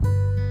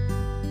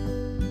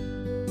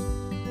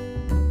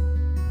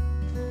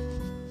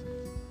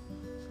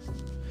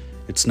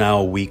It's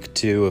now week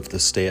 2 of the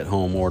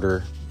stay-at-home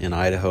order in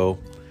Idaho,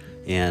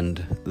 and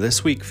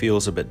this week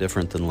feels a bit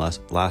different than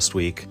last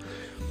week.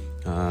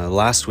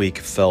 Last week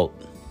felt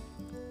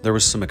there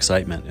was some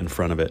excitement in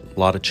front of it. A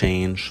lot of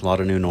change, a lot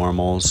of new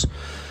normals,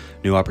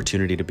 new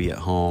opportunity to be at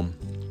home.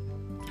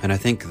 And I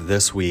think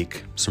this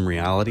week some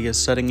reality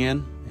is setting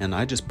in, and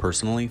I just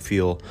personally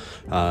feel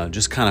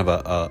just kind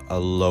of a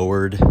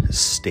lowered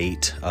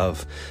state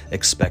of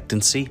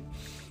expectancy.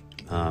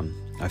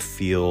 I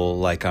feel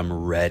like I'm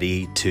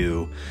ready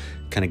to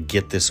kind of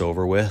get this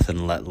over with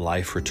and let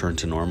life return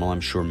to normal. I'm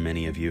sure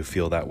many of you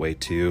feel that way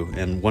too.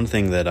 And one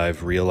thing that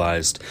I've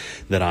realized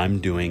that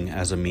I'm doing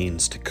as a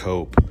means to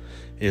cope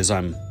is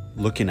I'm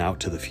looking out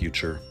to the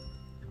future.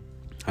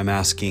 I'm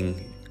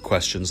asking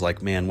questions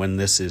like, man, when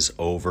this is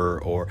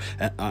over, or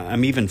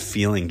I'm even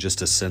feeling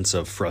just a sense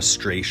of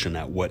frustration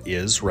at what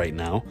is right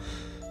now.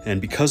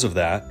 And because of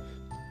that,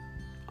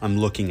 I'm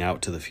looking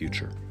out to the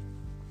future.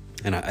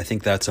 And I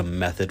think that's a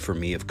method for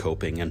me of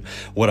coping, and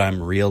what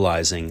I'm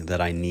realizing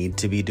that I need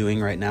to be doing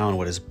right now, and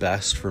what is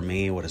best for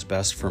me, what is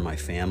best for my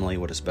family,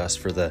 what is best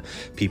for the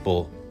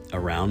people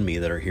around me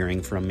that are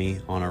hearing from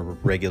me on a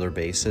regular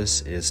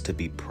basis, is to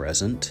be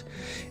present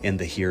in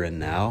the here and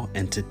now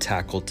and to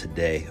tackle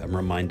today. I'm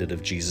reminded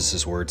of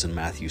Jesus' words in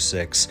Matthew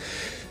 6.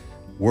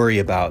 Worry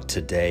about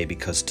today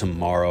because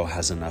tomorrow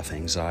has enough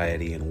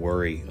anxiety and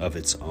worry of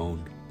its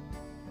own.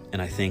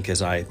 And I think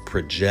as I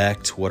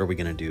project, what are we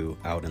going to do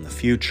out in the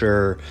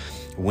future?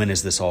 When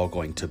is this all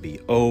going to be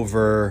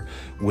over?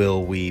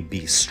 Will we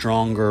be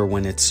stronger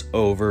when it's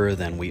over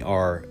than we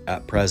are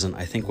at present?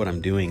 I think what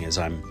I'm doing is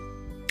I'm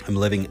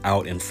living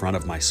out in front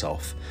of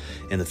myself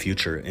in the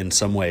future, in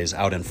some ways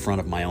out in front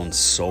of my own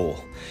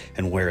soul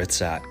and where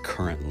it's at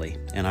currently.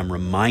 And I'm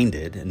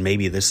reminded, and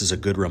maybe this is a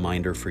good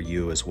reminder for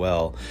you as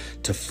well,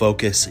 to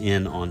focus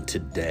in on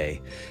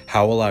today.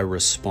 How will I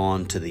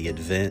respond to the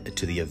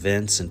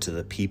events and to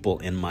the people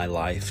in my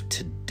life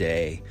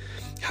today?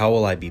 How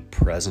will I be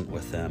present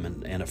with them?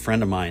 And a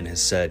friend of mine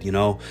has said,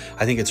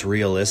 I think it's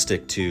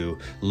realistic to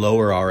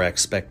lower our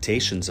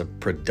expectations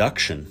of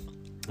production.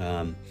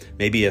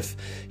 Maybe if,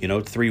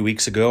 3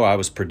 weeks ago I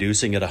was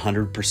producing at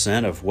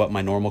 100% of what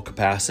my normal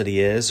capacity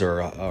is,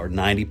 or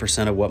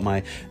 90% of what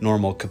my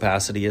normal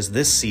capacity is,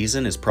 this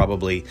season is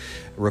probably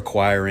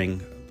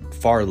requiring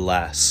far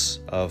less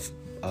of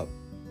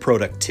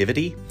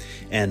productivity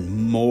and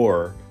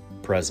more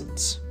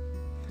presence.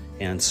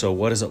 And so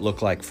what does it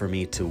look like for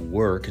me to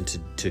work and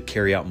to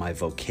carry out my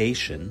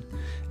vocation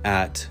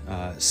at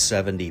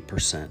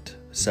 70%?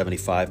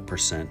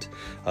 75%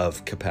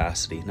 of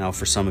capacity. Now,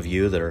 for some of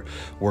you that are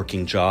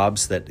working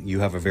jobs that you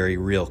have a very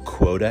real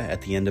quota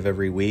at the end of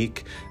every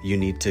week, you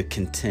need to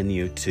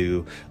continue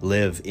to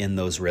live in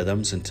those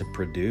rhythms and to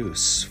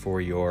produce for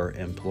your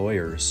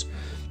employers.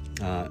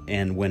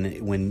 And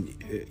when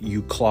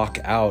you clock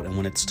out and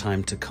when it's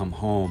time to come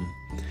home,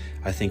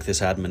 I think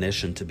this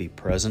admonition to be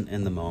present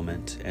in the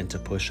moment and to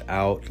push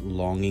out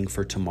longing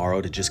for tomorrow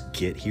to just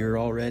get here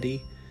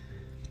already,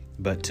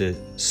 but to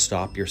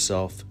stop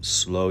yourself,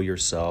 slow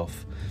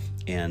yourself,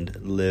 and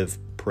live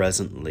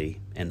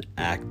presently and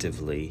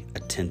actively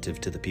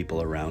attentive to the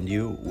people around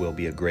you will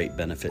be a great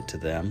benefit to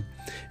them,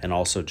 and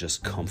also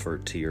just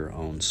comfort to your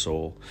own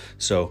soul.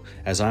 So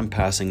as I'm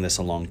passing this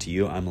along to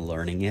you, I'm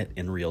learning it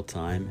in real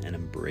time and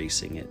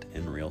embracing it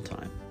in real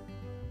time.